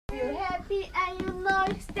happy and you know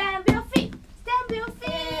it, stamp your feet. Stamp your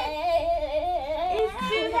feet. If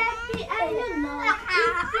you're happy and you know it,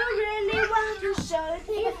 if you really want to show it, if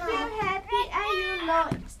you're happy and you know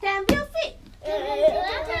it, stamp your feet.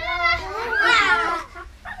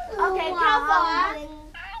 Okay, count 4.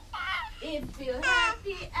 If you're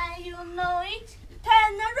happy and you know it,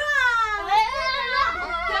 turn around.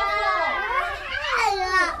 Count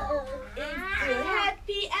 4. If you're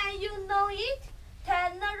happy and you know it,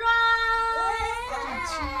 turn around.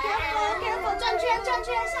 Careful, 转圈，像其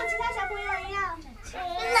他小朋友一样。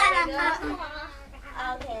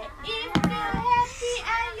Okay, if you're happy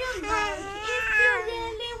and you know it, if you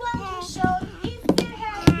really want to show it, if you're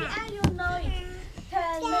happy and you know it,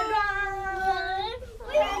 turn around.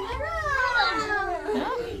 Turn around.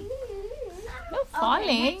 No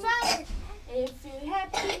falling. Okay, if you're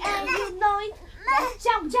happy and you know it, let's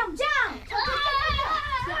jump. Jump.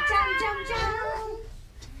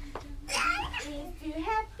 If you're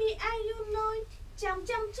happy and you know it, jump.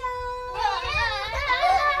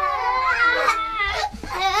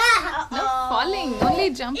 No falling, only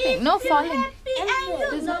jumping. No falling.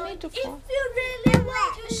 There's no need to fall. If you really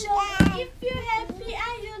want to show it, if you're happy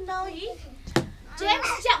and you know it,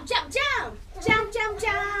 jump.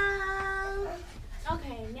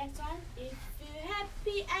 Okay, next one. If you're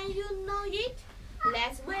happy and you know it,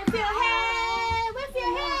 let's wave your hand. Wave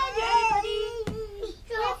your hand, everybody.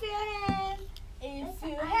 Wave your hand. If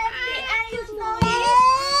you're happy and you know it,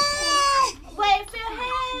 wave your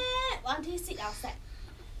hand. Until sit outside.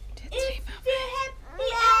 If you're happy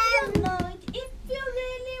and you know it, if you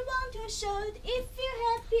really want to show it, if you're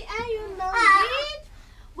happy and you know it,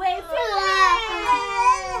 wave your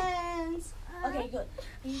hands. Okay, good.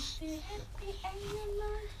 If you're happy and you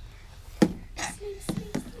know it, sleep,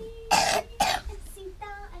 and sit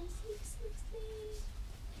down and sleep.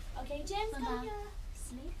 Okay, James, come here.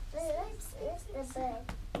 Sleep.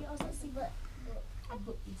 You also see bird. A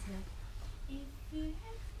book is here. If you're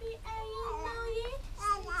happy and you know it,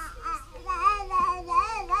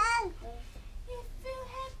 if you're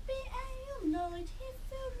happy and you know it, if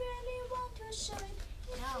you really want to show it,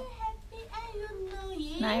 if you're happy and you know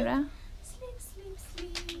it, Naira.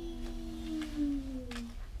 Sleep.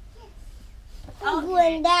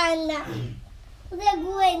 Okay.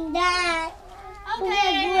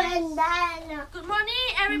 Good morning,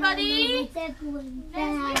 everybody. Let's wake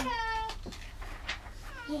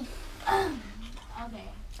up. Okay.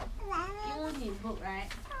 You need book, right?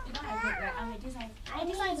 You don't have book, right? Okay,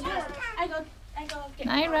 this one is yours. I go get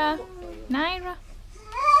Naira.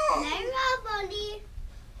 buddy.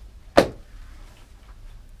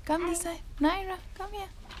 Come this side. Naira, come here.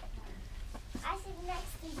 I sit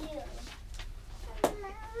next to you.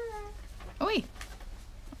 Oi.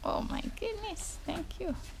 Oh my goodness. Thank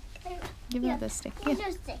you. Give her the stick. Here.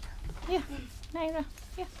 Here. Naira.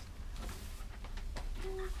 Here.